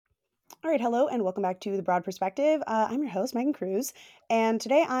All right, hello, and welcome back to The Broad Perspective. I'm your host, Megan Cruz, and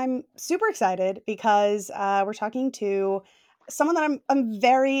today I'm super excited because we're talking to someone that I'm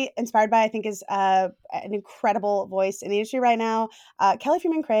very inspired by. I think is an incredible voice in the industry right now. Kelly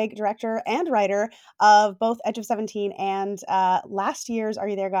Fremon Craig, director and writer of both Edge of 17 and last year's Are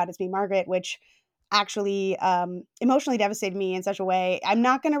You There, God? It's Me, Margaret, which actually emotionally devastated me in such a way. I'm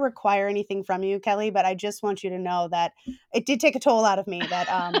not going to require anything from you, Kelly, but I just want you to know that it did take a toll out of me. That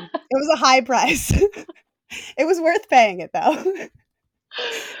it was a high price. It was worth paying it though.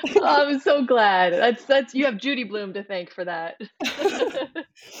 Oh, I'm so glad. That's you have Judy Bloom to thank for that.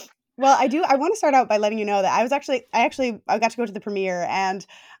 Well, I want to start out by letting you know that I got to go to the premiere, and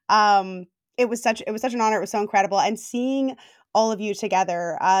it was such an honor. It was so incredible, and seeing all of you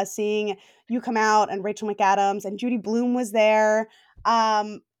together, seeing you come out, and Rachel McAdams and Judy Bloom was there.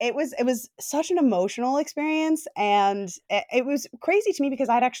 It was such an emotional experience, and it was crazy to me because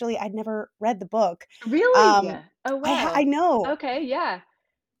I'd never read the book. Really? Um, Oh, I wow. know, Okay, yeah.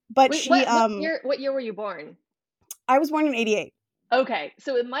 but Wait, she what year were you born? I was born in '88. Okay,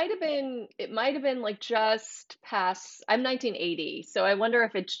 so it might have been like just past. I'm 1980, so I wonder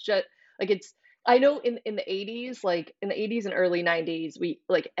if it's just like it's. I know in the 80s, like in the 80s and early 90s, we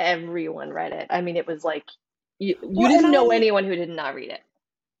like everyone read it. I mean, it was like you Well, and didn't know I anyone who did not read it.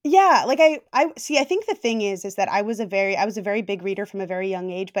 Yeah, like I see, I think the thing is that I was a very big reader from a very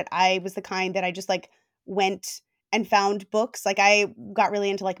young age, but I was the kind that I just like went and found books. Like I got really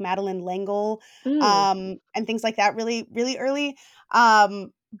into like Madeline L'Engle Mm, and things like that really really early.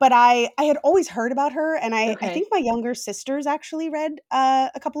 But I had always heard about her, and I okay. think my younger sisters actually read a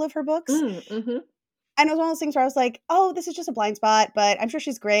couple of her books. Mhm. And it was one of those things where I was like, "Oh, this is just a blind spot, but I'm sure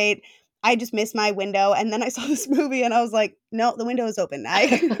she's great." I just missed my window, and then I saw this movie, and I was like, "No, the window is open. I'm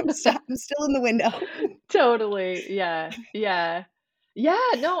still in the window." Totally, yeah, yeah. Yeah,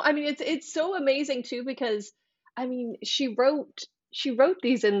 no, I mean, it's so amazing too because, I mean, she wrote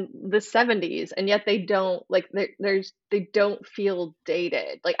these in the '70s, and yet they don't like, they don't feel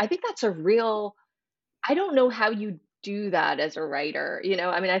dated. Like, I think that's a real I don't know how you do that as a writer, you know?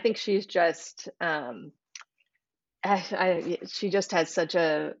 I mean, I think she's just, she just has such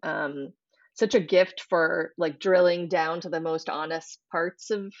a gift for like drilling down to the most honest parts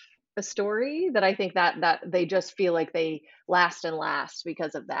of a story that I think that they just feel like they last and last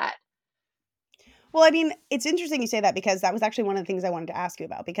because of that. Well, I mean, it's interesting you say that because that was actually one of the things I wanted to ask you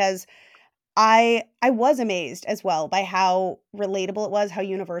about because I was amazed as well by how relatable it was, how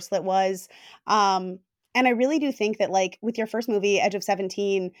universal it was. And I really do think that like with your first movie, Edge of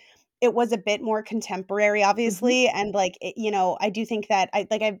 17, it was a bit more contemporary, Mhm. obviously. And like I do think that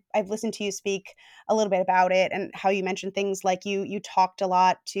I've listened to you speak a little bit about it and how you mentioned things like you talked a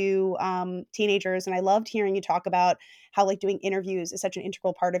lot to teenagers, and I loved hearing you talk about how like doing interviews is such an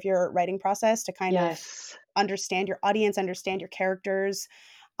integral part of your writing process to kind of Yes. understand your audience, understand your characters.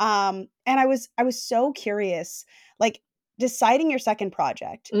 And I was so curious, like, deciding your second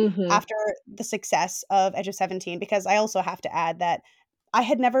project Mhm. after the success of Edge of 17, because I also have to add that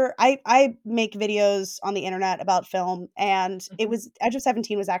I make videos on the internet about film, and it Mhm. was Edge of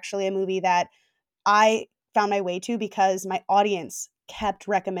 17 was actually a movie that I found my way to because my audience kept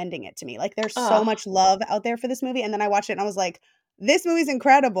recommending it to me. Like, there's so Oh. much love out there for this movie, and then I watched it and I was like, "This movie's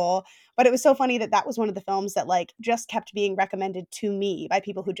incredible." But it was so funny that that was one of the films that, like, just kept being recommended to me by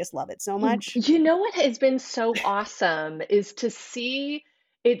people who just love it so much. You know what has been so awesome is to see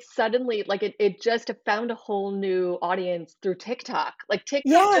it suddenly like it just found a whole new audience through TikTok. Like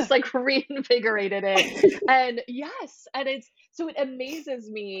TikTok just Yeah. like reinvigorated it. And yes, and it's so it amazes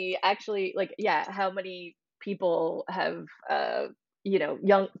me actually like yeah, how many people have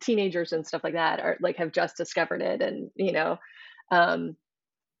young teenagers and stuff like that are like have just discovered it and um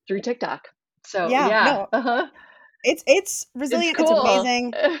through TikTok. So Yeah, yeah, no, uh-huh. it's It's resilient, it's cool.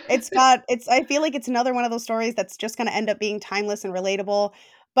 amazing. It's I feel like it's another one of those stories that's just gonna end up being timeless and relatable.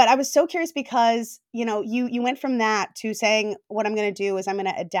 But I was so curious because, you went from that to saying, "What I'm gonna do is I'm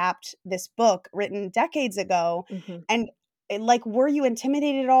gonna adapt this book written decades ago." Mhm. And, like, were you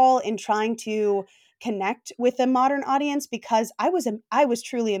intimidated at all in trying to connect with a modern audience? Because I was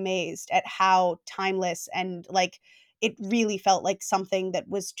truly amazed at how timeless and, like, it really felt like something that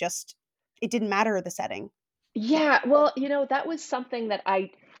was just it didn't matter the setting. Yeah, well, that was something that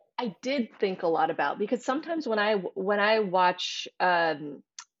I did think a lot about because sometimes when I watch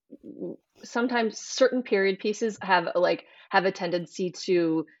sometimes certain period pieces have a tendency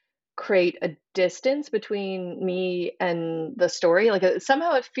to create a distance between me and the story. Like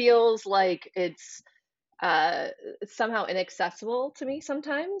somehow it feels like it's uh, somehow inaccessible to me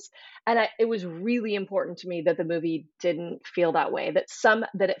sometimes, and it was really important to me that the movie didn't feel that way. That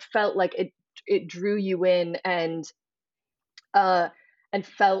it felt like it drew you in uh, and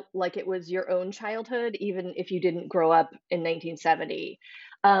felt like it was your own childhood, even if you didn't grow up in 1970.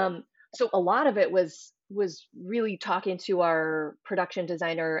 So a lot of it was really talking to our production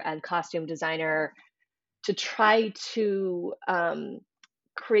designer and costume designer to try to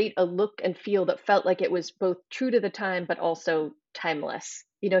create a look and feel that felt like it was both true to the time but also timeless.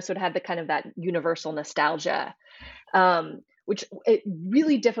 So it had the kind of that universal nostalgia, which it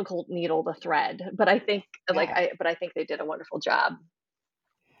really difficult needle to thread. But Yeah. I think they did a wonderful job.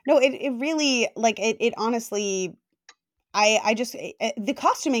 No, it really like, it honestly I just the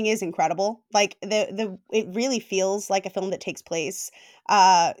costuming is incredible. Like, the it really feels like a film that takes place,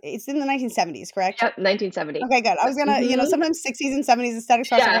 it's in the 1970s, correct? Yep, 1970. Okay, good. I was gonna, Mhm. sometimes 60s and 70s aesthetics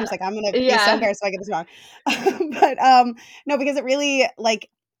cross over. I Yeah. was like, I'm gonna be so Yeah. embarrassed if I get this wrong. But, no, because it really, like,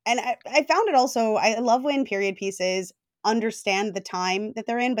 and I found it also, I love when period pieces understand the time that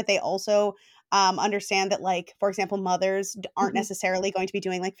they're in, but they also, understand that, like, for example, mothers aren't Mhm. necessarily going to be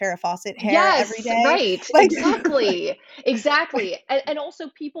doing, like, Farrah Fawcett hair every Yes, day. right, Like exactly, exactly, and also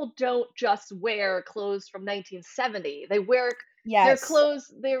people don't just wear clothes from 1970, they wear their Yes.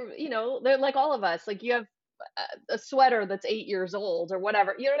 clothes, they're like all of us, like, you have a sweater that's 8 years old or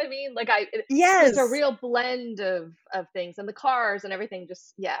whatever, you know what I mean? So it's a Yes. real blend of things, and the cars and everything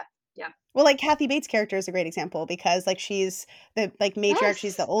just yeah, yeah. Well, like, Kathy Bates' character is a great example because, like, she's the, like, matriarch,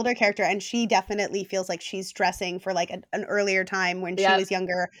 she's the Yes. older character, and she definitely feels like she's dressing for, like, an earlier time when she Yep. was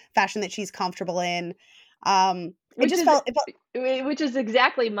younger, fashion that she's comfortable in. It Which just is felt. which is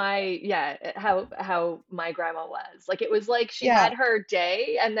exactly how my grandma was. Like, it was like she Yeah. had her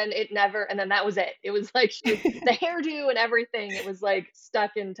day, and then that was it. It was like she was the hairdo and everything, it was, like,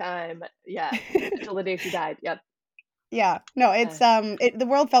 stuck in time. Yeah, until the day she died. Yep. Yeah. No, Uh, the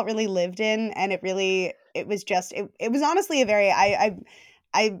world felt really lived in, and it was just it was honestly a very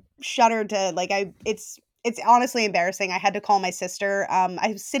I shuddered to, like, it's honestly embarrassing. I had to call my sister. I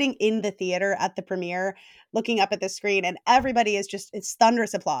was sitting in the theater at the premiere, looking up at the screen, and everybody is just it's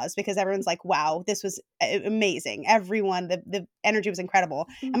thunderous applause because everyone's like, "Wow, this was amazing." Everyone, the energy was incredible.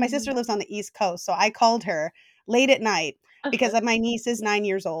 And my sister mhm. lives on the East Coast, so I called her late at night because Uh-huh. my niece is 9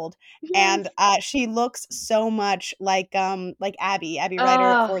 years old, and Yes. she looks so much like Abby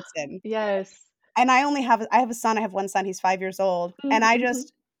Ryder Oh, Fortson. yes. And I have a son, I have 1 son, he's 5 years old, and Mm,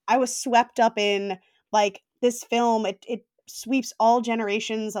 mhm. I was swept up in, like, this film. It sweeps all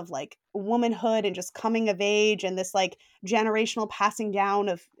generations of, like, womanhood and just coming of age and this, like, generational passing down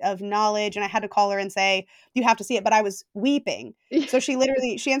of knowledge, and I had to call her and say, "You have to see it," but I was weeping. So she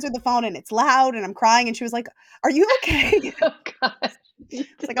answered the phone, and it's loud, and I'm crying, and she was like, "Are you okay?" I Oh gosh.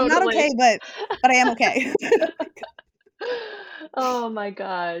 was like, "I'm not Totally. okay, but I am okay." Oh my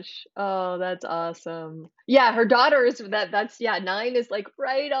gosh. Oh, that's awesome. Yeah, her daughter is that's yeah, 9 is, like,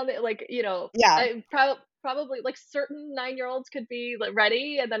 right on the Yeah, probably, like, certain 9-year-olds could be, like,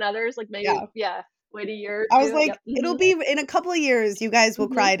 ready, and then others, like, maybe yeah. yeah, wait a year or I was 2. like, Yep. "It'll Mhm. be in a couple of years, you guys will Mhm.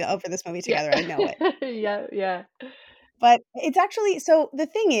 cry over this movie Yeah. together, I know it." Yeah, yeah. But it's actually, so the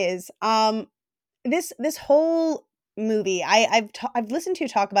thing is, this whole movie, I've listened to you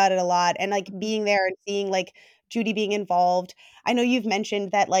talk about it a lot and, like, Mhm. being there and seeing, like, Judy being involved. I know you've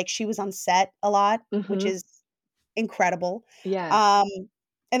mentioned that, like, she was on set a lot, which Mhm. is incredible, Yeah. um,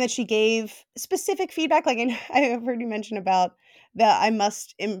 and that she gave specific feedback, like, and I've heard you mention about the "I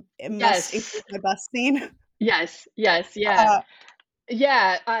must Yes. increase my bust" scene. Yes, yes, yeah. Uh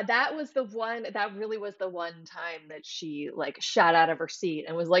Yeah, that was the one that really was the one time that she, like, shot out of her seat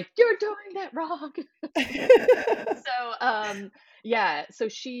and was like, "You're doing that wrong." So, yeah, so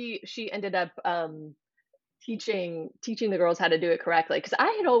she ended up, teaching the girls how to do it correctly because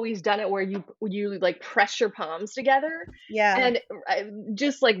I had always done it where like, press your palms together Yeah. and,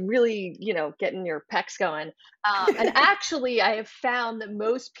 just, like, really, getting your pecs going, and actually, I have found that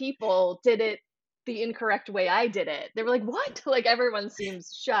most people did it the incorrect way I did it. They were like, "What?" Like, everyone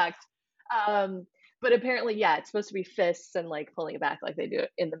seems shocked, um, but apparently, yeah, it's supposed to be fists and, like, pulling it back like they do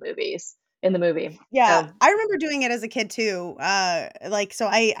it in the movie, Yeah, so I remember doing it as a kid too, like, so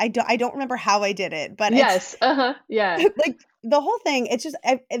I don't remember how I did it, but it's yes, uh-huh, yeah. like, the whole thing, it's just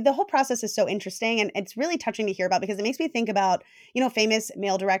the whole process is so interesting, and it's really touching to hear about because it makes me think about, famous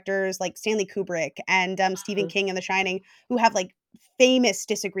male directors like Stanley Kubrick and, Stephen Mhm. King in The Shining, who have, like, famous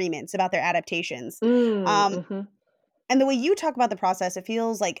disagreements about their adaptations. Mm, Um, mhm. and the way you talk about the process, it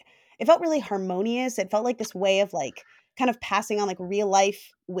felt really harmonious. It felt like this way of, like, kind of passing on, like, real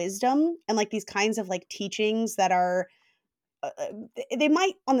life wisdom and, like, these kinds of, like, teachings that are they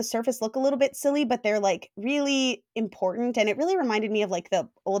might on the surface look a little bit silly, but they're, like, really important, and it really reminded me of, like, the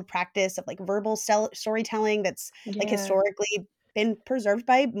old practice of, like, verbal storytelling that's, like, Yeah. historically been preserved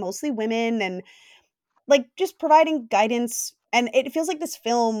by mostly women and, like, just providing guidance, and it feels like this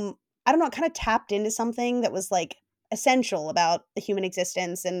film, I don't know, it kinda tapped into something that was, like, essential about the human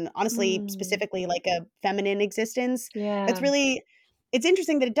existence and honestly, Mm. specifically, like, a feminine existence. It's Yeah. really it's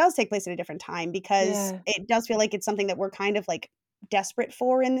interesting that it does take place at a different time because Yeah. it does feel like it's something that we're kind of, like, desperate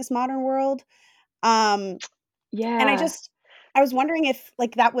for in this modern world. Um, and Yeah. I was wondering if,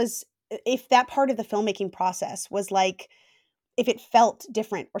 like, that was if that part of the filmmaking process was, like, if it felt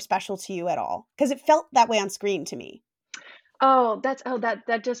different or special to you at all, because it felt that way on screen to me.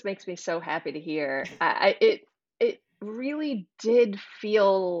 That just makes me so happy to hear. It really did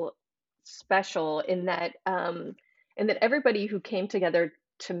feel special in that everybody who came together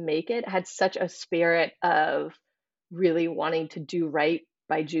to make it had such a spirit of really wanting to do right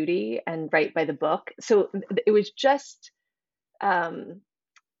by Judy and right by the book. So it was just um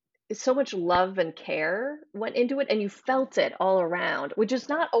so much love and care went into it and you felt it all around, which is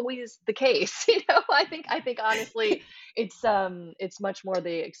not always the case. I think honestly it's much more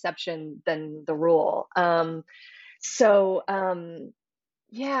the exception than the rule. So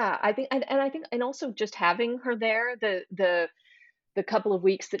yeah, I think and I think and also just having her there, the couple of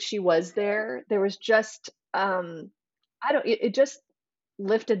weeks that she was there, there was just I don't it just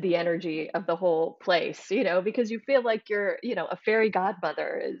lifted the energy of the whole place, because you feel like you're, a fairy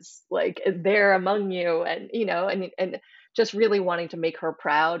godmother is like there among you and, and just really wanting to make her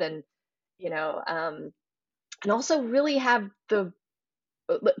proud you know, um, and also really have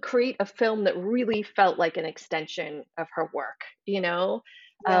create a film that really felt like an extension of her work,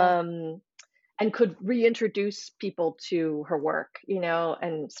 Yeah. um, and could reintroduce people to her work,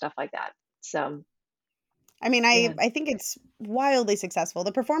 and stuff like that. So, I mean, yeah, I think it's wildly successful.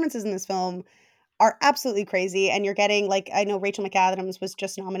 The performances in this film are absolutely crazy, and you're getting, like, I know Rachel McAdams was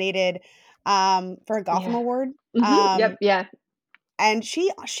just nominated, for a Gotham yeah. Award, Yep, yeah. and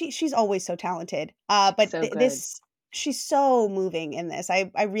she's always so talented, She's but so good. this she's so moving in this. I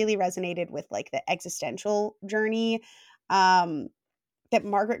really resonated with, like, the existential journey, um, that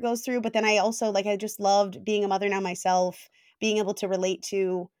Margaret goes through, but then I also, like, I just loved being a mother now myself, being able to relate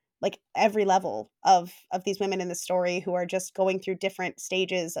to, like, every level of these women in the story who are just going through different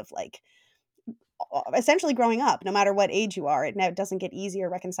stages of, like, essentially growing up, no matter what age you are. It now doesn't get easier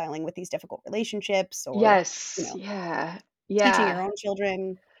reconciling with these difficult relationships or, you Yes, know, yeah, teaching your yeah, own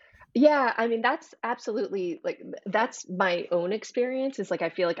children. yeah, I mean, that's absolutely like, that's my own experience is like, I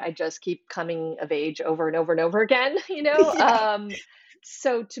feel like I just keep coming of age over and over and over again, Yeah,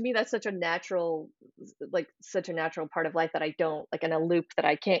 so to me, that's such a natural part of life that I don't like in a loop that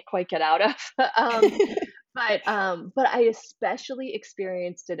I can't quite get out of, but I especially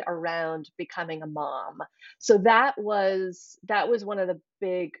experienced it around becoming a mom. So that was one of the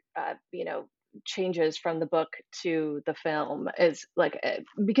big, changes from the book to the film is like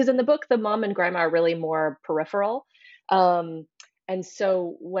because in the book the mom and grandma are really more peripheral, um, and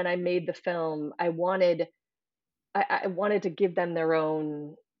so when I made the film, I wanted to give them their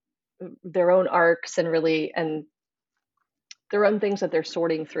own arcs and really and their own things that they're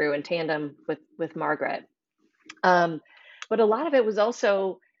sorting through in tandem with Margaret. Um, but a lot of it was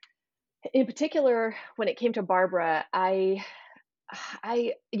also, in particular, when it came to Barbara, yeah,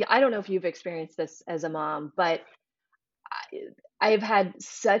 I don't know if you've experienced this as a mom, but I, I've had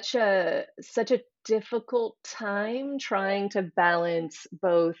such a difficult time trying to balance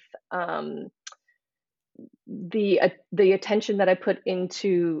both um, the attention that I put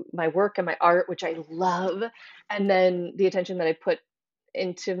into my work and my art, which I love, and then the attention that I put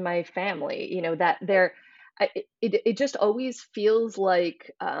into my family. That it just always feels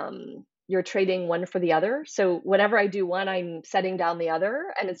like you're trading one for the other. So whenever I do one, I'm setting down the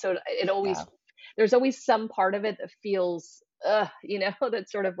other, and so it always yeah, there's always some part of it that feels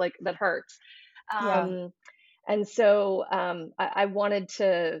that's sort of like that hurts. yeah, Um, and so I wanted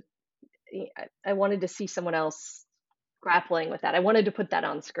to I wanted to see someone else grappling with that. I wanted to put that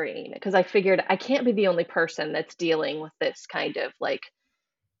on screen because I figured I can't be the only person that's dealing with this kind of like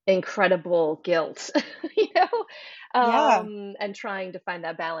incredible guilt, you know, yeah, and trying to find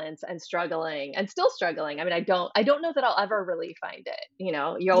that balance and struggling and still struggling. I mean, I don't know that I'll ever really find it.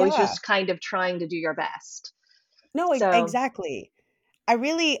 You're always yeah. just kind of trying to do your best. No, So, exactly. I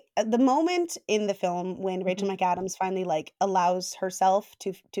really the moment in the film when Rachel mhm, McAdams finally, like, allows herself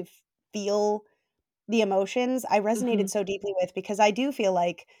to feel the emotions, I resonated mhm, so deeply with because I do feel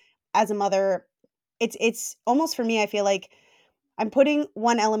like, as a mother, it's almost for me, I feel like I'm putting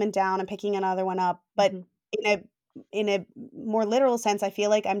one element down and picking another one up, but mhm, in a in a more literal sense, I feel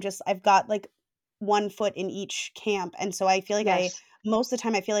like I've got, like, one foot in each camp, and so I feel like I Yes. most of the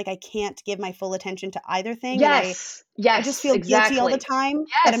time, I feel like I can't give my full attention to either thing, and Yes. I just Yes, feel guilty all the exactly. time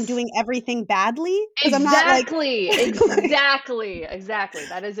that I'm Yes. doing everything badly because 'cause I'm not, like Exactly, like exactly, exactly.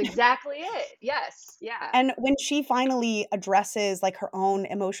 That is exactly it. Yes, yeah, and when she finally addresses, like, her own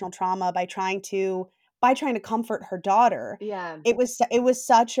emotional trauma by trying to comfort her daughter, yeah. it was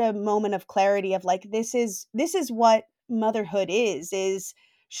such a moment of clarity of, like, this is what motherhood is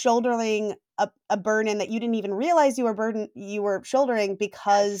shouldering a burden that you didn't even realize you were shouldering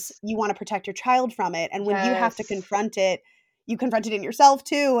because Yes. you wanna protect your child from it, and when you have to Yes. confront it, you confront it in yourself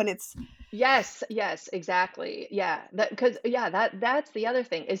too, and it's Yes, yes, exactly. Yeah, that because yeah, that's the other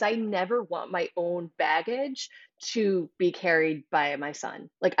thing is I never want my own baggage to be carried by my son.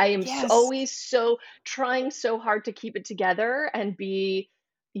 Like I am yes. always so trying so hard to keep it together and be,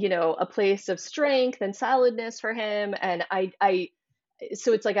 a place of strength and solidness for him. And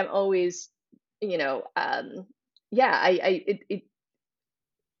so it's like I'm always, you know, yeah,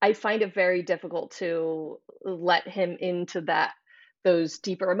 I find it very difficult to let him into those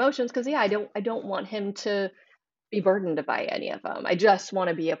deeper emotions because yeah, I don't want him to be burdened by any of them. I just want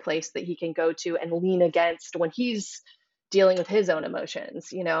to be a place that he can go to and lean against when he's dealing with his own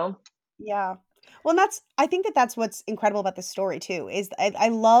emotions, you know? Yeah. Well, and I think that that's what's incredible about this story too, is I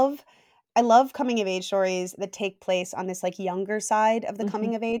love coming of age stories that take place on this, like, younger side of the Mhm.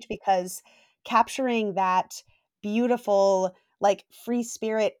 coming of age because capturing that beautiful, like, free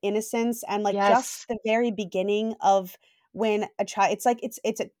spirit innocence and, like, just Yes. the very beginning of when a child it's like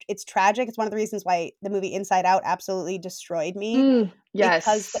it's tragic. It's one of the reasons why the movie Inside Out absolutely destroyed me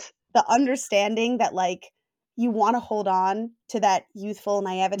because Yes. the understanding that, like, you wanna hold on to that youthful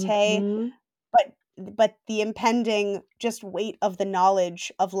naivete, Mhm. but the impending just weight of the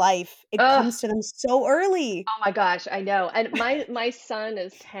knowledge of life, it Ugh. comes to them so early. Oh my gosh, I know, and my son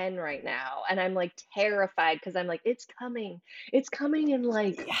is 10 right now, and I'm, like, terrified because 'cause I'm like, it's coming in,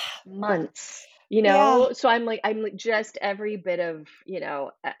 like, Yeah, months," yeah, So I'm like, just every bit of,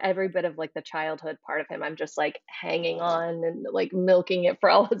 every bit of, like, the childhood part of him, I'm just, like, hanging on and, like, milking it for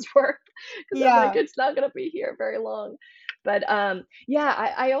all it's worth because 'cause I'm like, yeah, "It's not gonna be here very long." But, yeah,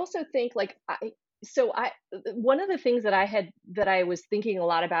 I also think, like, one of the things that I was thinking a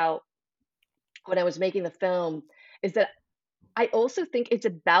lot about when I was making the film is that I also think it's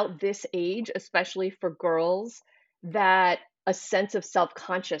about this age, especially for girls, that a sense of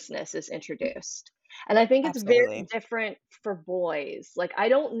self-consciousness is introduced. And I think it's very absolutely. different for boys. Like, I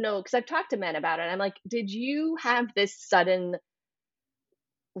don't know, because I've talked to men about it. I'm like, did you have this sudden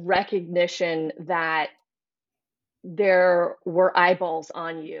recognition that there were eyeballs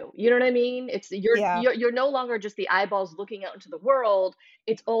on you. You know what I mean? It's Yeah, you're no longer just the eyeballs looking out into the world,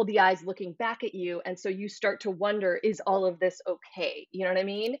 it's all the eyes looking back at you, and so you start to wonder, "Is all of this okay?" You know what I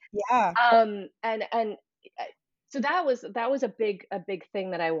mean? yeah. And so that was a big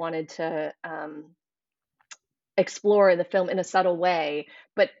thing that I wanted to, explore in the film in a subtle way,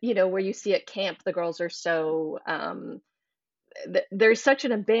 but, where you see at camp, the girls are so, there's such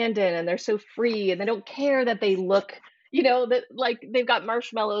an abandon and they're so free and they don't care that they look that like they've got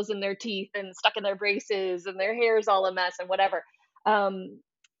marshmallows in their teeth and stuck in their braces and their hair is all a mess and whatever um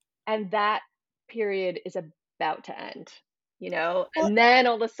and that period is about to end Well, and then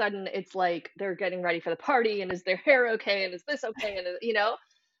all of a sudden it's like they're getting ready for the party and is their hair okay and is this okay and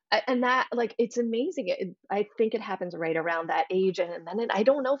and that like it's amazing I think it happens right around that age and then I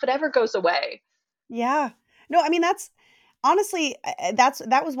don't know if it ever goes away. yeah. No, I mean, that's honestly,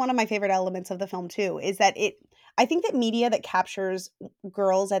 that was one of my favorite elements of the film too, is that I think that media that captures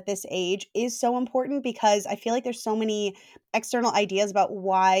girls at this age is so important because I feel like there's so many external ideas about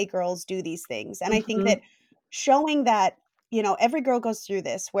why girls do these things. And I think Hmm. that showing that, every girl goes through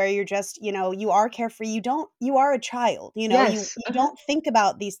this where you're just, you are carefree, you are a child, Yes. you Uh-huh. don't think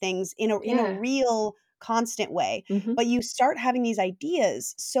about these things in a Yeah. real constant way, Hmm. but you start having these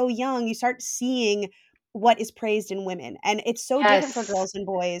ideas so young, you start seeing what is praised in women. And it's so different for Yes. girls and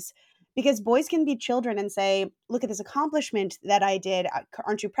boys because boys can be children and say, "Look at this accomplishment that I did.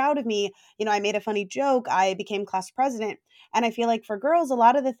 Aren't you proud of me? I made a funny joke. I became class president." And I feel like for girls, a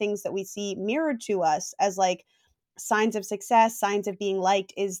lot of the things that we see mirrored to us as like signs of success, signs of being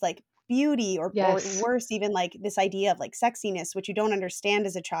liked is like beauty or Yes. worse, even like this idea of like sexiness, which you don't understand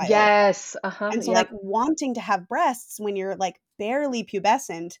as a child. Yes. Uh-huh. And so, like, Yep. wanting to have breasts when you're, like, barely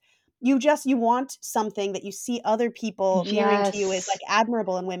pubescent, you want something that you see other people mirroring to you as, like, Yes.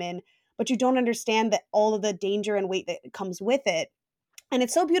 admirable in women, but you don't understand that all of the danger and weight that comes with it. And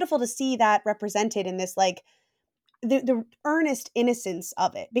it's so beautiful to see that represented in this, like, the earnest innocence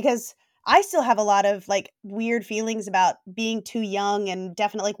of it because I still have a lot of, like, weird feelings about being too young and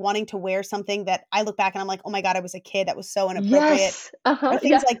definitely, like, wanting to wear something that I look back and I'm like, "Oh my god, I was a kid, that was so inappropriate," Yes. or Uh-huh.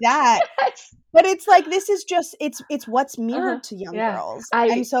 things Yeah. like that. Yes. But it's like, this is just it's what's Uh-huh. mirrored to young Yeah. girls, and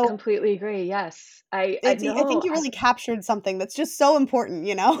I so completely agree. Yes. I it's I think know. you really captured something that's just so important,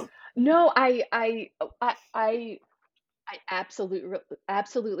 you know? No, I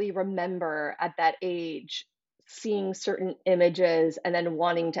absolutely remember at that age seeing certain images and then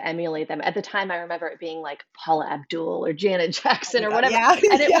wanting to emulate them. At the time, I remember it being like Paula Abdul or Janet Oh Jackson my or god, whatever, yeah,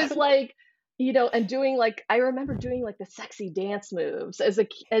 and it yeah, was like, and doing like I remember doing like the sexy dance moves as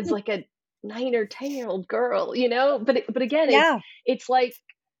like a 9 or 10-year-old girl, but again, yeah, it's like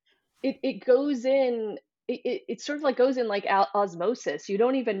it goes in it sort of like goes in like osmosis. You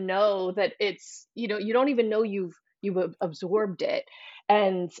don't even know that you don't even know you've absorbed it,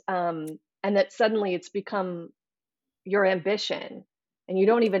 and that suddenly it's become your ambition, and you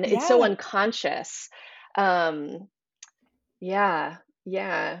don't even it's so yeah. unconscious. um yeah,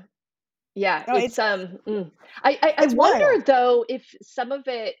 yeah, yeah, No, it's I it's wild. wonder though if some of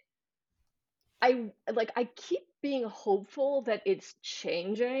it I keep being hopeful that it's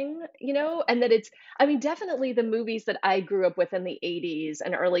changing, and that it's I mean, definitely the movies that I grew up with in the '80s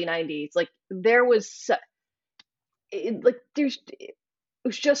and early '90s, like, there was it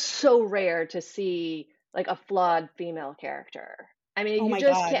was just so rare to see, like, a flawed female character. I mean, Oh you my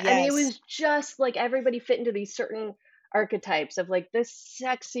just god, can't I mean, it yes. was just like everybody fit into these certain archetypes of, like, this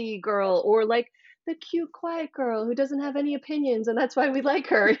sexy girl or, like, the cute, quiet girl who doesn't have any opinions, and that's why we like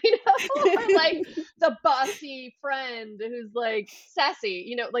her, or, like, the bossy friend who's, like,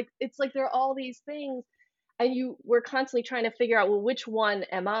 sassy, like, it's like there are all these things, and you we're constantly trying to figure out, well, which one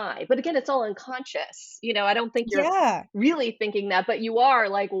am I? But again, it's all unconscious. I don't think you're Yeah, really thinking that, but you are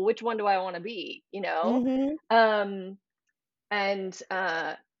like, well, which one do I want to be? mhm. Um,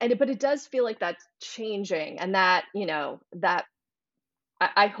 but it does feel like that's changing, and that that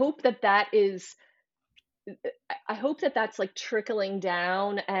I hope that that is. I hope that that's like trickling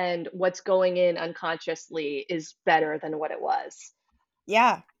down, and what's going in unconsciously is better than what it was.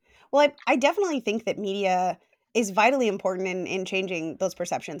 Yeah. Well, I definitely think that media is vitally important in changing those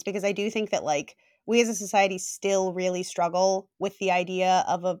perceptions because I do think that, like, we as a society still really struggle with the idea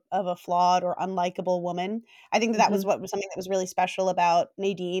of a flawed or unlikable woman. I think that that was Hmm. what was something that was really special about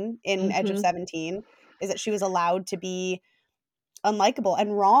Nadine in Edge of Hmm. 17 is that she was allowed to be unlikable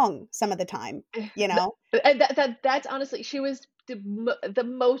and wrong some of the time, you Th know? that's honestly she was the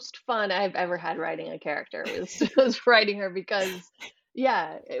most fun I've ever had writing a character was writing her because,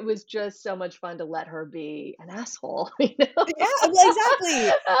 yeah, it was just so much fun to let her be an asshole, you know? Yeah, well,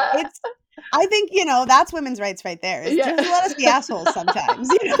 exactly. It's I think, that's women's rights right there, is Yeah. just let us be assholes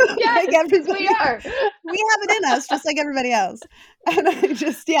sometimes, like Yes, because we everybody are. we have it in us just like everybody else. And I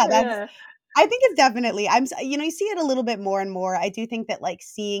just yeah, Yeah. I think it's definitely you see it a little bit more and more. I do think that, like,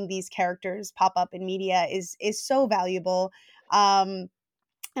 seeing these characters pop up in media is so valuable. Um,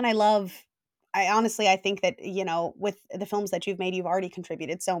 and I honestly I think that, with the films that you've made, you've already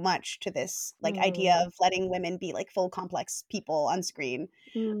contributed so much to this, like, idea Mm, of letting women be, like, full complex people on screen,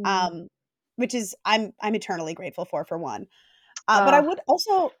 mm. um, which is I'm eternally grateful for one. But Oh,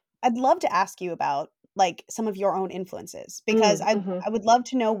 I'd love to ask you about, like, some of your own influences because mhm. I would love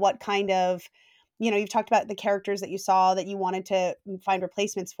to know what kind of you've talked about the characters that you saw that you wanted to find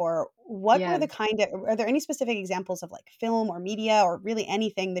replacements for. What were Yeah. the kind of are there any specific examples of, like, film or media or really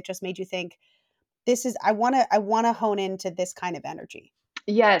anything that just made you think, "This is I wanna hone into this kind of energy"?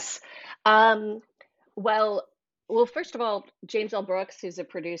 Yes. Um, well well, first of all, James L. Brooks, who's a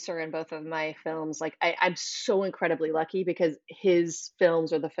producer in both of my films, like, I'm so incredibly lucky because his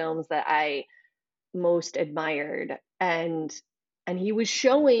films are the films that I most admired, and he was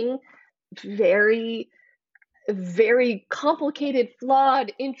showing very, very complicated,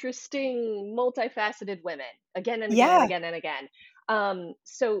 flawed, interesting, multifaceted women again and again and Yeah. again and again.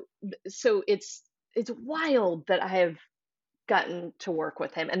 So it's wild that I have gotten to work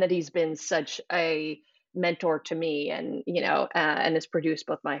with him and that he's been such a mentor to me, and has produced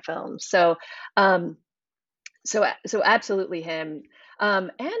both my films. Um so absolutely him.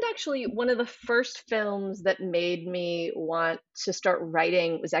 And actually one of the first films that made me want to start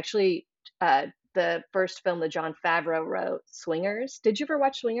writing was actually uh the first film that John Favreau wrote, Swingers. Did you ever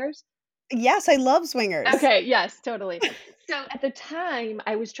watch Swingers? Yes, I love Swingers. Okay, yes, totally. So at the time,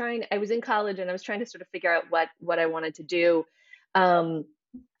 I was in college and I was trying to sort of figure out what I wanted to do. Um,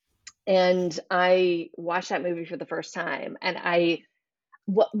 and I watched that movie for the first time, and I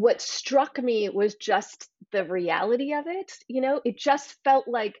what struck me was just the reality of it. It just felt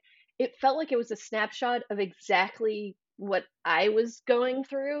like it was a snapshot of exactly what I was going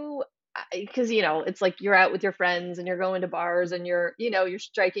through. because it's like you're out with your friends and you're going to bars and you're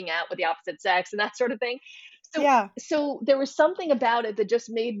striking out with the opposite sex and that sort of thing. So Yeah. so there was something about it that just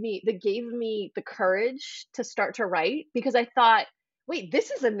that gave me the courage to start to write because I thought, wait, this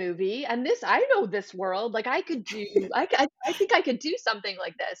is a movie and I know this world. Like I could do, I think I could do something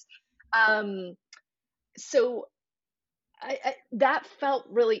like this. Um, so that felt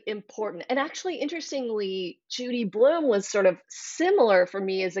really important. And actually, interestingly, Judy Blume was sort of similar for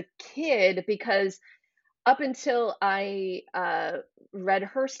me as a kid because up until I read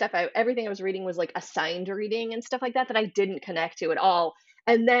her stuff, everything I was reading was like assigned reading and stuff like that that I didn't connect to at all.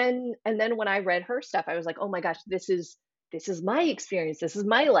 And then when I read her stuff, I was like, oh my gosh, this is my experience. This is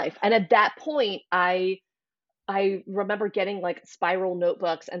my life. And at that point, I remember getting like spiral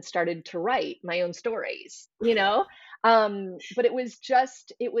notebooks and started to write my own stories. But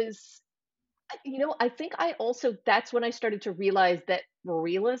I think I also that's when I started to realize that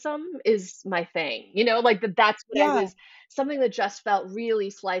realism is my thing. Like that's what I Yeah. was something that just felt really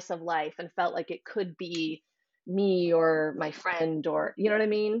slice of life and felt like it could be me or my friend or you know what I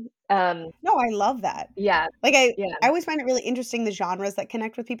mean? No, I love that. Yeah, Like, yeah, I always find it really interesting the genres that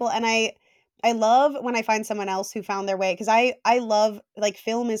connect with people, and I love when I find someone else who found their way, 'cause I love like,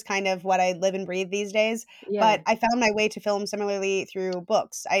 film is kind of what I live and breathe these days, yeah. but I found my way to film similarly through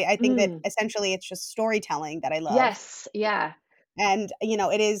books. I think that Mm. essentially it's just storytelling that I love, Yes, yeah. and,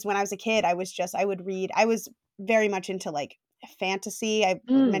 it is when I was a kid, I would read I was very much into, like, fantasy. I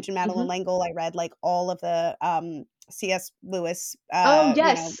Mm, mentioned Madeline mhm. L'Engle, I read, like, all of the, C.S. Lewis, Oh,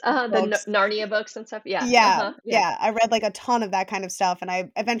 yes, the books. Narnia books and stuff. Yeah, Yeah, uh-huh, yeah, yeah, I read, like, a ton of that kind of stuff, and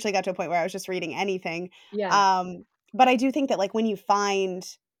I eventually got to a point where I was just reading anything, yeah. um, but I do think that, like, when you find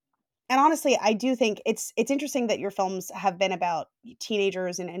and honestly, I do think it's interesting that your films have been about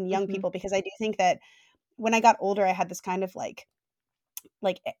teenagers and young Mhm. people because I do think that when I got older, I had this kind of, I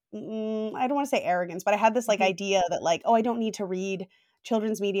don't wanna say arrogance, but I had this, like, Mhm. idea that, like, "Oh, I don't need to read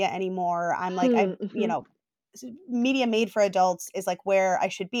children's media anymore." I'm like, Hmm, mhm. media made for adults is, like, where I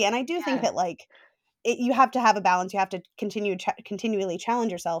should be, and I do think Yeah. that, like, you have to have a balance, you have to continually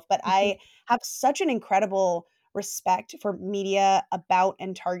challenge yourself, but Mhm. I have such an incredible respect for media about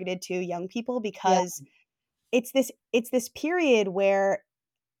and targeted to young people Yeah. because it's this period where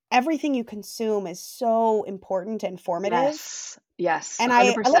everything you consume is so important and formative, Yes. Yes, and I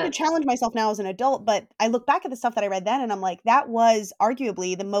love to 100%. challenge myself now as an adult, but I look back at the stuff that I read then and I'm like, "That was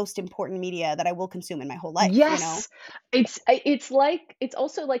arguably the most important media that I will consume in my whole life," you know? Yes. It's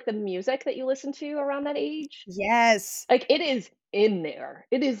also like the music that you listen to around that age. Yes. Like, it is in there.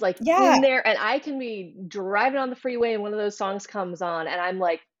 It is, like, Yeah. in there, and I can be driving on the freeway and one of those songs comes on, and I'm,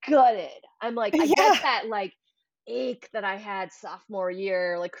 like, gutted. I'm, like I get Yeah. that, like, ache that I had sophomore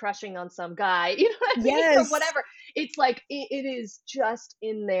year, like, crushing on some guy, you know what I mean? Or Yes. whatever. It's, like, it is just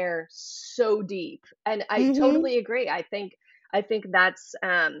in there so deep, and I Mhm. totally agree. I think that's,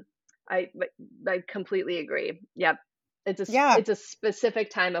 I completely agree. Yep. Yeah. It's a specific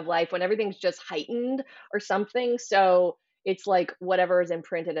time of life when everything's just heightened or something, so it's like whatever is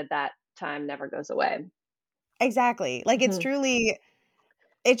imprinted at that time never goes away. Exactly. Like, Mhm,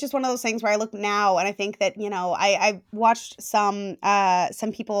 it's just one of those things where I look now and I think that, I watched some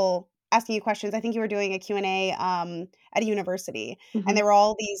people asking you questions. I think you were doing a Q&A at a university, and mhm, there were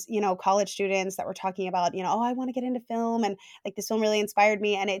all these, college students that were talking about, "Oh, I wanna get into film, and, like, this film really inspired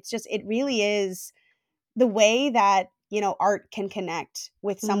me," and it really is the way that, art can connect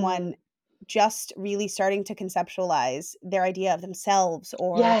with mm. someone just really starting to conceptualize their idea of themselves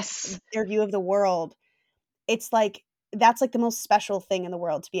or Yes, their view of the world. It's like that's, like, the most special thing in the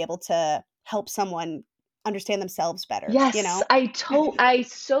world to be able to help someone understand themselves better, you yes, know? I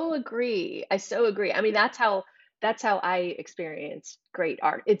so agree, I so agree. I mean, that's how I experience great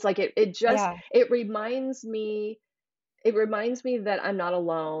art. It's like it just Yeah. it reminds me that I'm not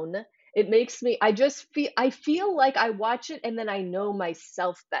alone. It makes me I feel like I watch it and then I know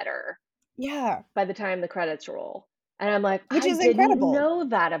myself better. Yeah. By the time the credits roll. And I'm like, Which "I is didn't incredible. know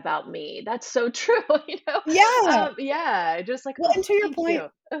that about me. That's so true," you know? Yeah. Yeah, just like, Well, "Oh, and to your thank point you."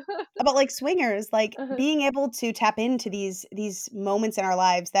 about, like, swingers, like, Uh-huh. being able to tap into these moments in our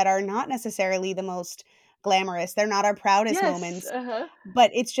lives that are not necessarily the most glamorous, they're not our proudest Yes, moments, uh-huh.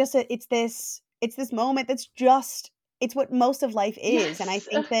 but it's this moment that's just it's what most of life is, and I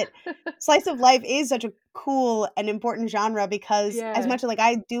Yes. think that slice of life is such a cool and important genre because as Yeah, much as, like,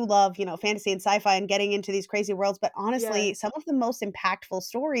 I do love, fantasy and sci-fi and getting into these crazy worlds, but yeah. honestly, some of the most impactful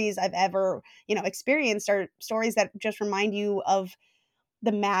stories I've ever, experienced are stories that just remind you of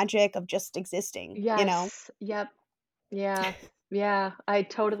the magic of just existing, you know? Yes, yep. Yeah, yeah, I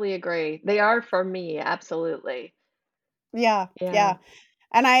totally agree. They are for me, absolutely. Yeah, Yeah. yeah.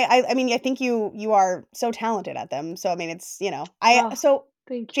 And I mean, I think you are so talented at them. So I mean, it's, I Oh, so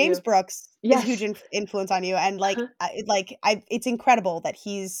thank James you. Brooks is a huge Yes. influence on you, and Uh-huh. I it's incredible that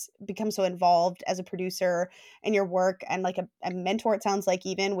he's become so involved as a producer in your work and like a mentor. It sounds like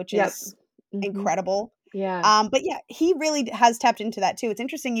even, which Yep. is Mhm. incredible. Yeah. But yeah, he really has tapped into that too. It's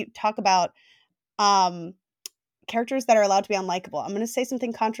interesting you talk about um characters that are allowed to be unlikable. I'm going to say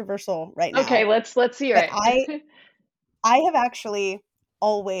something controversial right Okay, now, let's hear but it. I have actually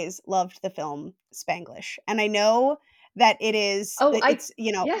always loved the film Spanglish, and I know that Oh, I it's,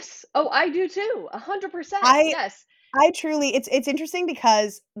 yes. Oh, I do too. 100%. I Yes. I truly it's interesting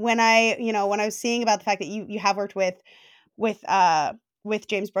because when I was seeing about the fact that you have worked with, uh with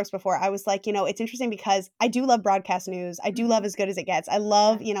James Brooks before, I was like, it's interesting because I do love broadcast news. I do love Mhm. As Good as It Gets. I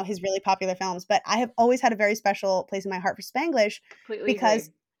love, Yes. his really popular films, but I have always had a very special place in my heart for Spanglish Completely because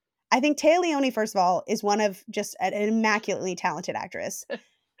agree. I think Téa Leoni, first of all, is one of just an immaculately talented actress.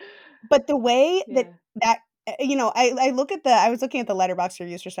 But the way Yeah. I was looking at the letterbox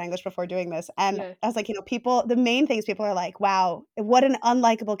reviews for Spanglish before doing this, and Yeah. I was like, the main things people are like, "Wow, what an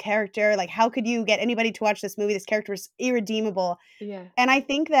unlikable character. Like, how could you get anybody to watch this movie? This character is irredeemable." Yeah. And I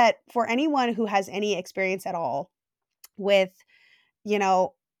think that for anyone who has any experience at all with, you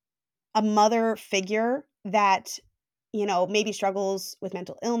know, a mother figure that, maybe struggles with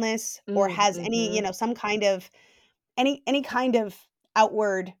mental illness or has any, Mhm. some kind of any kind of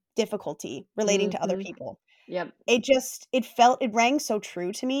outward difficulty relating to other Mhm. people. Yep. It rang so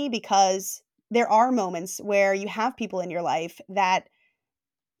true to me because there are moments where you have people in your life that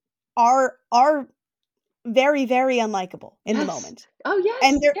are very, very unlikable in the Yes. moment. Oh,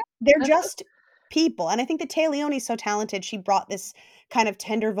 And yes. they're Yeah. just people, and I think that Téa Leoni's so talented. She brought this kind of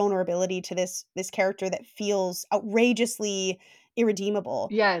tender vulnerability to this character that feels outrageously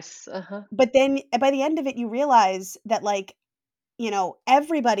irredeemable. Yes. Uh-huh. But then by the end of it, you realize that, like,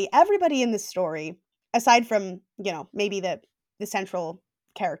 everybody in this story, aside from, maybe the central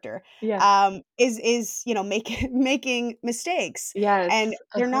character, Yeah. is, making mistakes, and Yes.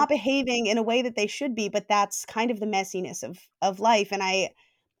 they're Uh-huh. not behaving in a way that they should be, but that's kind of the messiness of life, and I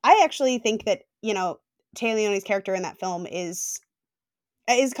actually think that, Téa Leoni's character in that film is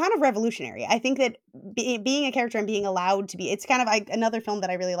kind of revolutionary. I think that being a character and being allowed to be it's kind of like another film that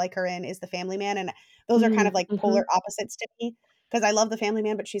I really like her in is The Family Man, and those are kind of like polar Mhm. opposites to me because I love The Family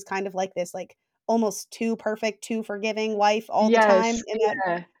Man, but she's kind of like this, like, almost too perfect, too forgiving wife all the time Yes. in that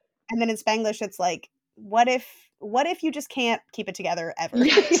Yeah. and then in Spanglish, it's like, what if you just can't keep it together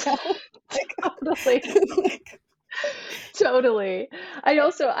ever, you Yes. know? Like Totally. like Totally. I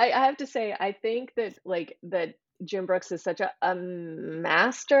have to say, I think that, like, that Jim Brooks is such a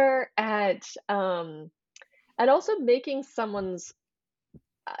master at also making someone's,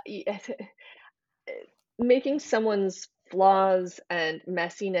 y making someone's flaws and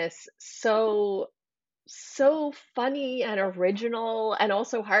messiness so funny and original and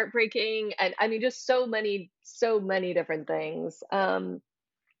also heartbreaking, and I mean, just so many different things, and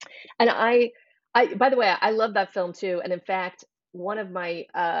I by the way, I love that film too, and in fact, one of my,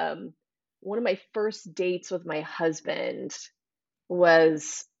 um one of my first dates with my husband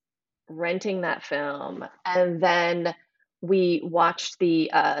was renting that film, and then we watched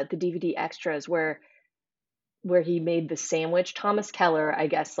the DVD extras where he made the sandwich. Thomas Keller, I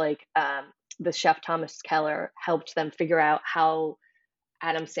guess, like, the chef Thomas Keller helped them figure out how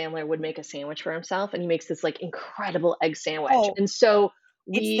Adam Sandler would make a sandwich for himself, and he makes this, like, incredible egg sandwich, oh, and so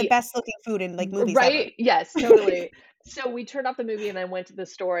it's the we best looking food in, like, movies ever. right? Yes, totally. So we turned off the movie and then went to the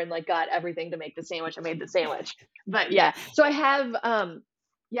store and, like, got everything to make the sandwich and made the sandwich. But yeah, so I have,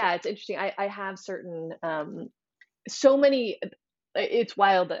 yeah, it's interesting. I have certain, so many it's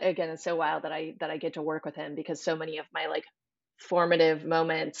wild that again, it's so wild that I get to work with him because so many of my, like, formative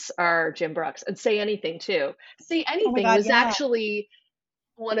moments are Jim Brooks, and Say Anything too. Say Oh my Anything god, was yeah. actually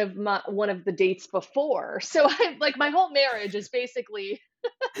one of the dates before. So I like, my whole marriage is basically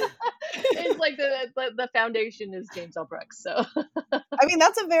is like the foundation is James L. Brooks, so I mean,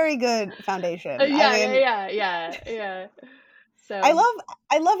 that's a very good foundation. I yeah, mean, yeah. I So love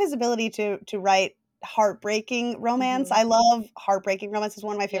I love his ability to write heartbreaking romance. mhm, I love heartbreaking romance. It's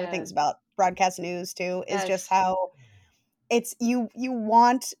one of my favorite yeah, things about broadcast news too, is just yes, how it's you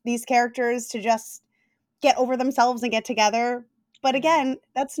want these characters to just get over themselves and get together. But yeah, again,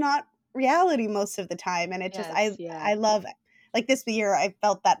 that's not reality most of the time. And it just yes, yeah. I love like this year I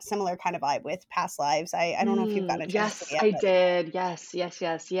felt that similar kind of vibe with Past Lives. I don't know if you've gotten a chance to see Yes, it yet, I but did. Yes,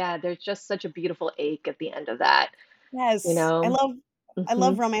 yeah, there's just such a beautiful ache at the end of that, you yes, know? I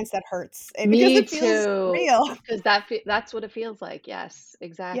love Mhm. romance that hurts. Because Me it feels too, real. 'cause that's what it feels like, yes,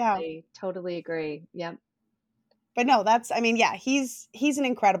 Yeah. exactly, totally agree, yep. But no, that's, I mean, yeah, he's an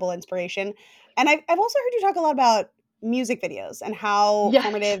incredible inspiration. And I've also heard you talk a lot about music videos and how Yes.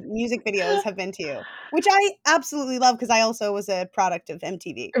 formative music videos have been to you, which I absolutely love because I also was a product of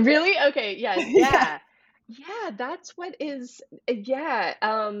MTV. Really? Okay, yes, Yeah. yeah. Yeah, that's what is yeah,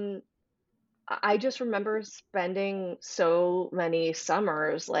 I just remember spending so many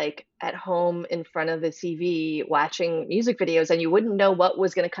summers, like, at home in front of the TV watching music videos, and you wouldn't know what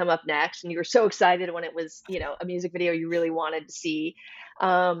was gonna come up next, and you were so excited when it was, a music video you really wanted to see.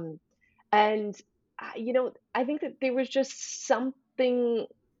 Um, and, I think that there was just something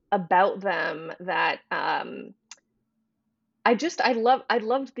about them that, I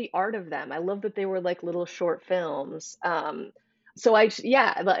loved the art of them. I loved that they were like little short films. So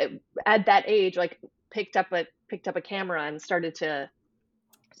yeah, like, at that age, like, picked up a camera and started to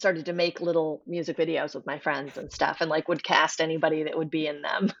make little music videos with my friends and stuff, and like would cast anybody that would be in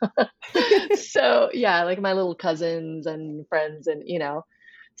them. So yeah, like my little cousins and friends, and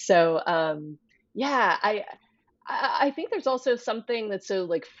so yeah, I think there's also something that's so,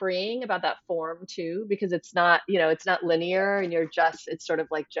 like, freeing about that form too, because it's not linear, and it's sort of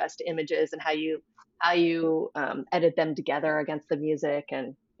like just images, and how you edit them together against the music,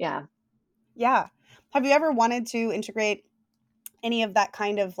 and yeah. Yeah. Have you ever wanted to integrate any of that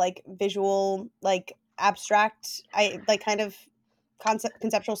kind of like visual, like abstract, I like kind of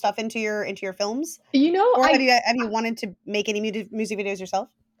conceptual stuff into your films? You know, Or I have you wanted to make any music videos yourself?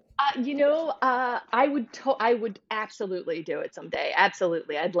 I would absolutely do it someday.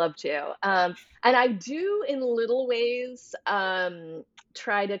 Absolutely, I'd love to. And I do, in little ways,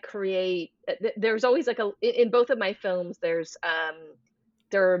 try to create. There's always like in both of my films. There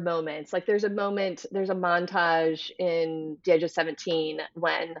are moments, like there's a montage in The Age of 17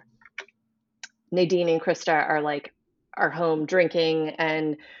 when Nadine and Krista are home drinking,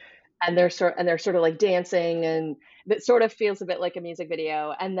 and they're sort of like dancing, and that sort of feels a bit like a music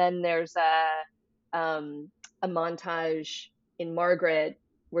video. And then there's a montage in Margaret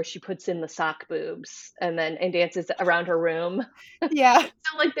where she puts in the sock boobs and dances around her room. Yeah.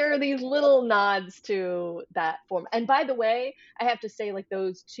 So like there are these little nods to that form. And by the way, I have to say, like,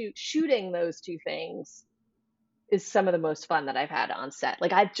 shooting those two things is some of the most fun that I've had on set.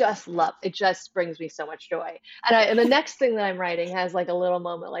 Like, I just love it, just brings me so much joy. And the next thing that I'm writing has like a little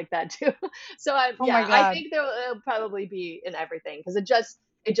moment like that too. So Oh my I god. think it'll probably be in everything, because it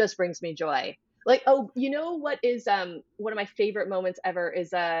just brings me joy. Like, oh, you know what is one of my favorite moments ever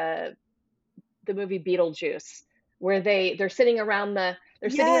is the movie Beetlejuice, where they're sitting around the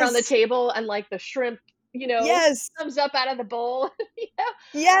Yes. table, and like the shrimp, Yes. comes up out of the bowl.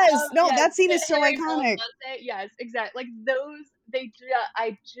 Yes. No, Yes, that scene is so Harry iconic. Belafonte, yes, exactly. Like those,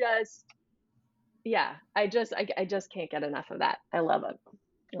 I just, yeah, I just can't get enough of that. I love it.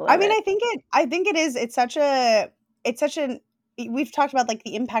 I I love mean, it. I think it is, it's such an we've talked about, like,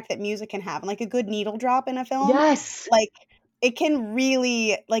 the impact that music can have, and, like, a good needle drop in a film, Yes. like, it can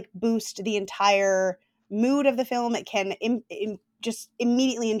really, like, boost the entire mood of the film. It can just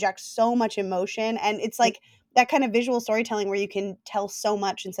immediately inject so much emotion, and it's, like, that kind of visual storytelling where you can tell so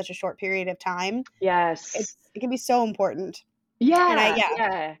much in such a short period of time. Yes. It can be so important, and Yeah, yeah.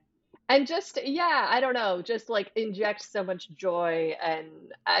 yeah. And just, yeah, I don't know, just like inject so much joy,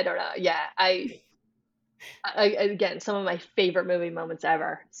 and I don't know. Yeah, again, some of my favorite movie moments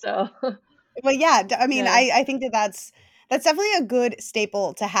ever. So, Well, yeah, I mean, yeah. I think that that's definitely a good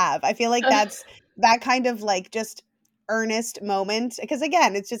staple to have. I feel like that's that kind of, like, just earnest moment, because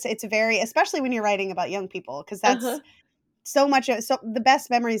again, it's very, especially when you're writing about young people, because that's Uh-huh. so much so the best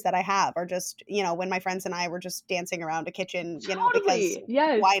memories that I have are just, when my friends and I were just dancing around a kitchen, because Totally.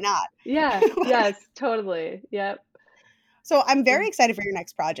 Yes. why not? Yeah. Like, Yes, totally. Yep. so I'm Yeah. very excited for your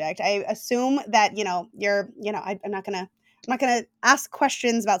next project. I assume that, I'm not gonna ask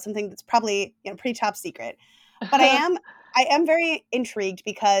questions about something that's probably, pretty top secret. But I am very intrigued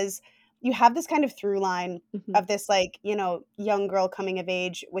because you have this kind of through line Mhm. of this, like, young girl coming of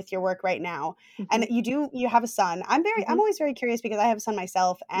age with your work right now. And Mhm. you have a son. I'm Mhm. always very curious because I have a son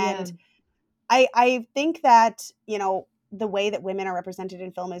myself, Yeah. and I think that, the way that women are represented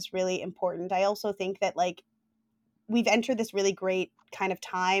in film is really important. I also think that, like, we've entered this really great kind of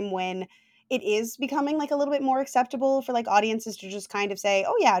time when it is becoming, like, a little bit more acceptable for, like, audiences to just kind of say,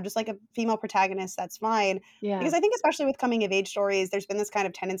 "Oh, yeah, just, like, a female protagonist, that's fine." Yeah. Because I think especially with coming of age stories, there's been this kind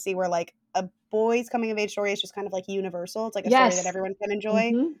of tendency where, like, a boy's coming of age story is just kind of, like, universal. It's, like, a story that Yes. everyone can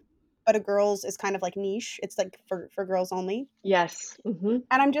enjoy, Mhm. but a girl's is kind of, like, niche. It's, like, for girls only. Yes. Mhm.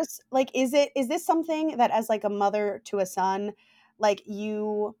 And I'm just like, is this something that, as, like, a mother to a son, like,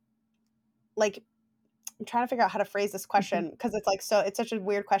 you like I'm trying to figure out how to phrase this Mhm. question because it's like it's such a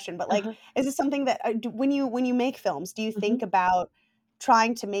weird question, but like, Uh-huh. is this something that when you make films, do you think Mhm. about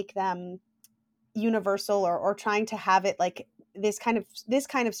trying to make them universal, or trying to have it like this kind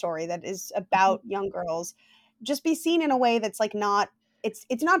of story that is Mhm. about young girls just be seen in a way that's like not it's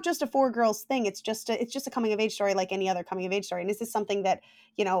not just a four girls thing, it's just a coming of age story like any other coming of age story. And is this something that,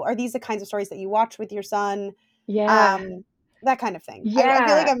 are these the kinds of stories that you watch with your son? Yeah. um that kind of thing. I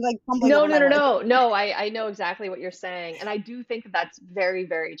feel like Yeah. I'm like fumbling No, over no, my no, words. no, no, I know exactly what you're saying, and I do think that that's very,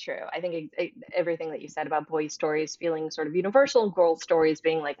 very true. I think everything that you said about boys' stories feeling sort of universal, and girls' stories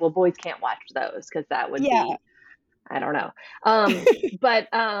being like, "Well, boys can't watch those because that would Yeah. be" I don't know. Um,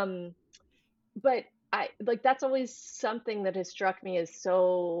 but, um, but I like, that's always something that has struck me as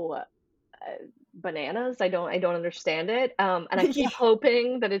so, bananas. I don't understand it, and I Yeah. keep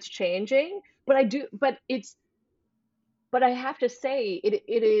hoping that it's changing, but I do but I have to say it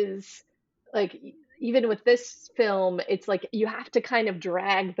is like even with this film, it's like you have to kind of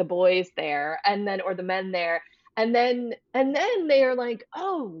drag the boys there and then or the men there and then they are like,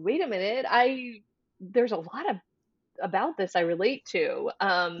 "Oh, wait a minute. I there's a lot of about this I relate to."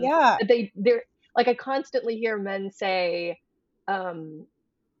 Yeah. They're like I constantly hear men say, um,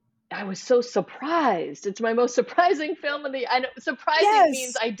 I was so surprised. It's my most surprising film in the I know surprising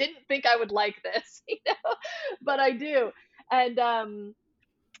means Yes. I didn't think I would like this, but I do. And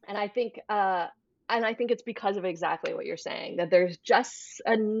and I think and I think it's because of exactly what you're saying that there's just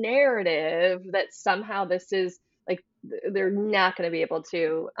a narrative that somehow this is like they're not going to be able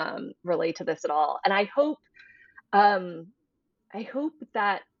to relate to this at all. And um I hope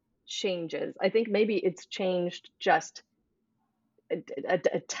that changes. I think maybe it's changed just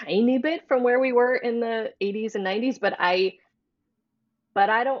a tiny bit from where we were in the 80s and 90s, but I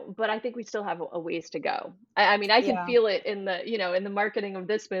don't but I think we still have a ways to go. I mean, I can Yeah. feel it in the, in the marketing of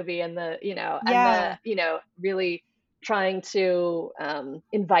this movie and Yeah. really trying to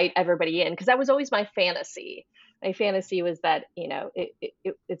invite everybody in because that was always my fantasy. My fantasy was that,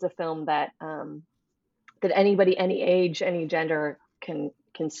 it's a film that that anybody, any age, any gender can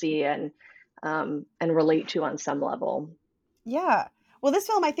see and relate to on some level. Yeah. Well, this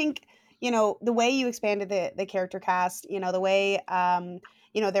film, I think, the way you expanded the character cast, the way,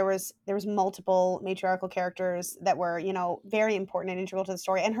 there was multiple matriarchal characters that were, very important and integral to the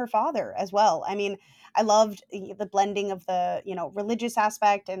story, and her father as well. I mean, I loved the blending of the, religious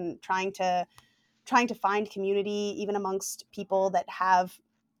aspect and trying to find community even amongst people that have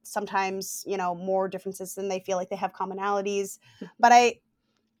sometimes, more differences than they feel like they have commonalities. But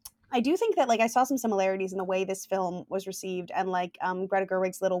I do think that like I saw some similarities in the way this film was received and like Greta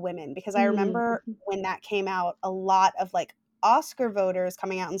Gerwig's Little Women, because I Mm, remember mhm. when that came out, a lot of like Oscar voters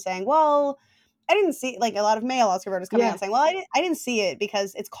coming out and saying, "Well, I didn't see," like a lot of male Oscar voters coming out Yeah, and saying, "Well, I didn't see it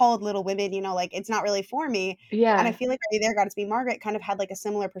because it's called Little Women, like it's not really for me." And I yeah, feel like Ready There, Got to Be Margaret kind of had like a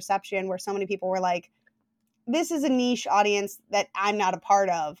similar perception where so many people were like, "This is a niche audience that I'm not a part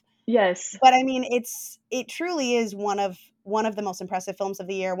of." yes. But I mean, it truly is one of the most impressive films of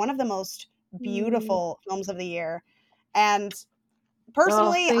the year, one of the most Mm. beautiful films of the year, and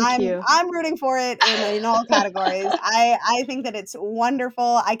Oh, personally, thank you. I'm rooting for it in all categories. I think that it's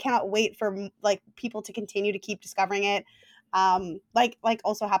wonderful. I cannot wait for like people to continue to keep discovering it. Like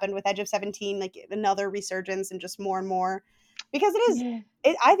also happened with Edge of 17, like another resurgence and just more and more, because Yeah.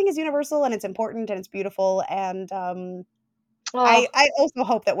 I think it's universal and it's important and it's beautiful. And Oh, I also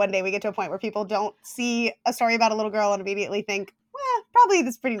hope that one day we get to a point where people don't see a story about a little girl and immediately think, "Well, probably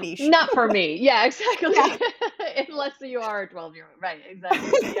this is pretty niche." not for me. Yeah, exactly. Yeah, Unless you are a 12-year-old. Right,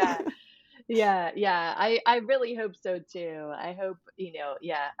 exactly. Yeah. Yeah, yeah. I really hope so too. I hope,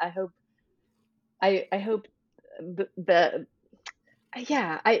 yeah, I hope the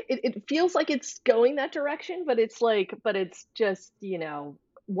yeah, it feels like it's going that direction, but it's just,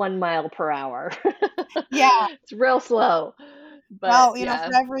 1 mile per hour. yeah. It's real slow. But Well, yeah.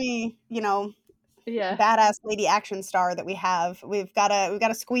 for every, Yeah. badass lady action star that we have, we've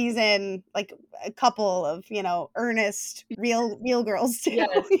gotta squeeze in, like, a couple of, earnest, real girls too,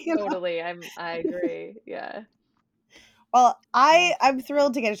 Yes, you know? totally. I agree. Yeah. Well, Yeah. I'm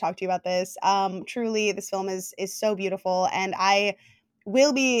thrilled to get to talk to you about this. Truly, this film is so beautiful, and I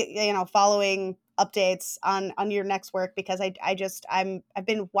will be, following updates on your next work, because I've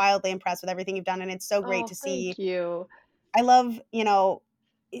been wildly impressed with everything you've done, and it's so great Oh, to see. thank you. I love,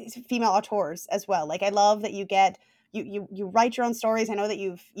 female auteurs as well. Like I love that you write your own stories. I know that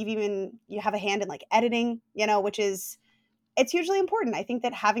you have a hand in like editing, which is it's hugely important. I think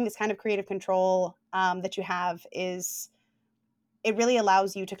that having this kind of creative control that you have it really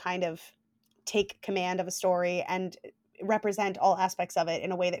allows you to kind of take command of a story and represent all aspects of it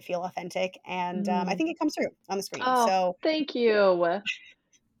in a way that feel authentic, and I Mm. think it comes through on the screen. Oh, So, thank you.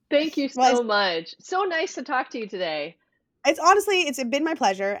 Thank you well, so much. So nice to talk to you today. it's honestly, it's been my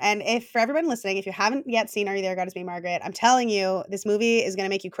pleasure. And if for everyone listening, if you haven't yet seen Are You There, God Is Me, Margaret, I'm telling you, this movie is going to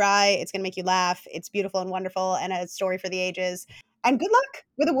make you cry. It's going to make you laugh. It's beautiful and wonderful, and a story for the ages. And good luck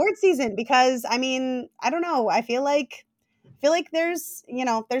with award season, because I mean, I don't know. I feel like there's,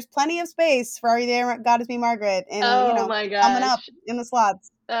 there's plenty of space for Are You There, God Is Me, Margaret, and Oh my coming up gosh. in the slots.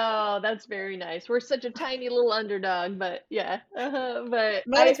 Oh, that's very nice. We're such a tiny little underdog, but yeah. But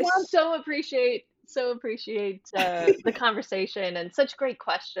But I it's fun. so appreciate the conversation and such great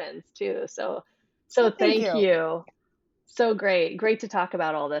questions too. So Well, thank thank you. you. So great. Great to talk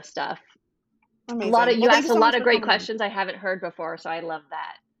about all this stuff. A lot of Amazing. Well, you thank you asked a so much lot of for great coming on. questions I haven't heard before, so I love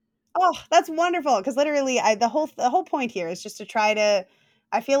that. Oh, that's wonderful. Because literally, the whole point here is just to try to.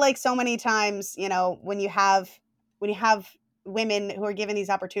 I feel like so many times, when you have women who are given these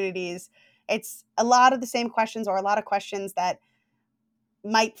opportunities, it's a lot of the same questions, or a lot of questions that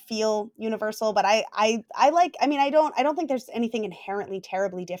might feel universal. But I like. I mean, I don't think there's anything inherently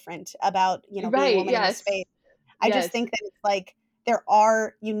terribly different about being a Right, woman in this yes. space. I just Yes. think that it's like there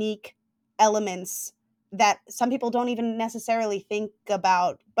are unique elements that some people don't even necessarily think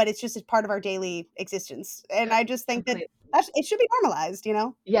about, but it's just a part of our daily existence. And Co I just think that Completely. it should be normalized.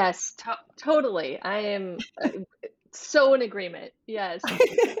 Yes, totally. I am, so in agreement. Yes.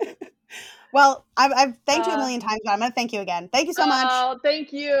 Well, I've thanked you a Uh, million times, but I'm going to thank you again. Thank you so much. oh,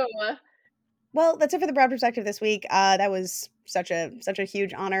 thank you. Well, that's it for the broad perspective this week. That was such a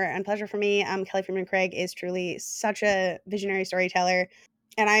huge honor and pleasure for me. Kelly Fremon Craig is truly such a visionary storyteller,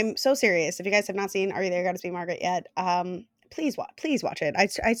 and I'm so serious. If you guys have not seen Are You There, Gotta Be Margaret yet, please watch it.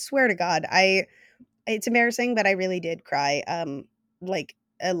 I swear to God, it's embarrassing, but I really did cry, like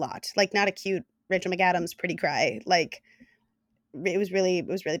a lot, like not a cute Rachel McAdams pretty cry, like it was really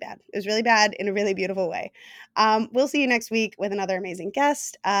bad. It was really bad in a really beautiful way. We'll see you next week with another amazing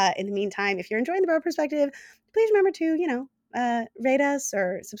guest. In the meantime, if you're enjoying the broad perspective, please remember to rate us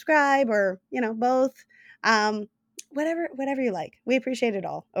or subscribe, or both. Um, whatever you like. We appreciate it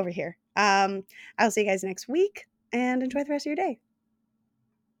all over here. I'll see you guys next week, and enjoy the rest of your day.